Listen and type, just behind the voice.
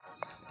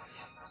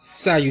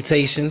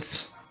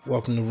Salutations.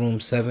 Welcome to Room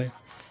 7.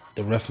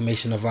 The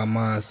reformation of our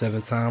minds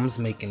 7 times,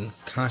 making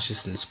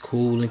consciousness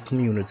cool in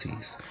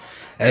communities.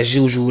 As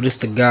usual, this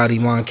the God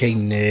Iman K.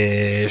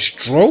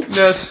 Nestro.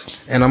 Yes.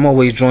 And I'm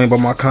always joined by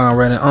my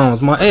comrade in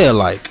arms, my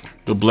air-like.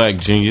 The Black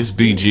Genius,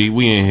 BG.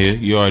 We in here.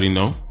 You already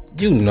know.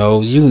 You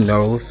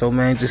know. So,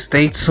 man, just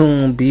stay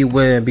tuned,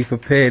 beware, and be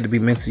prepared to be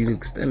mentally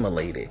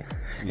stimulated.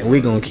 And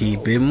we're going to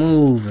keep it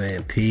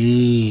moving.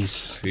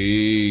 Peace.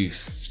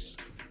 Peace.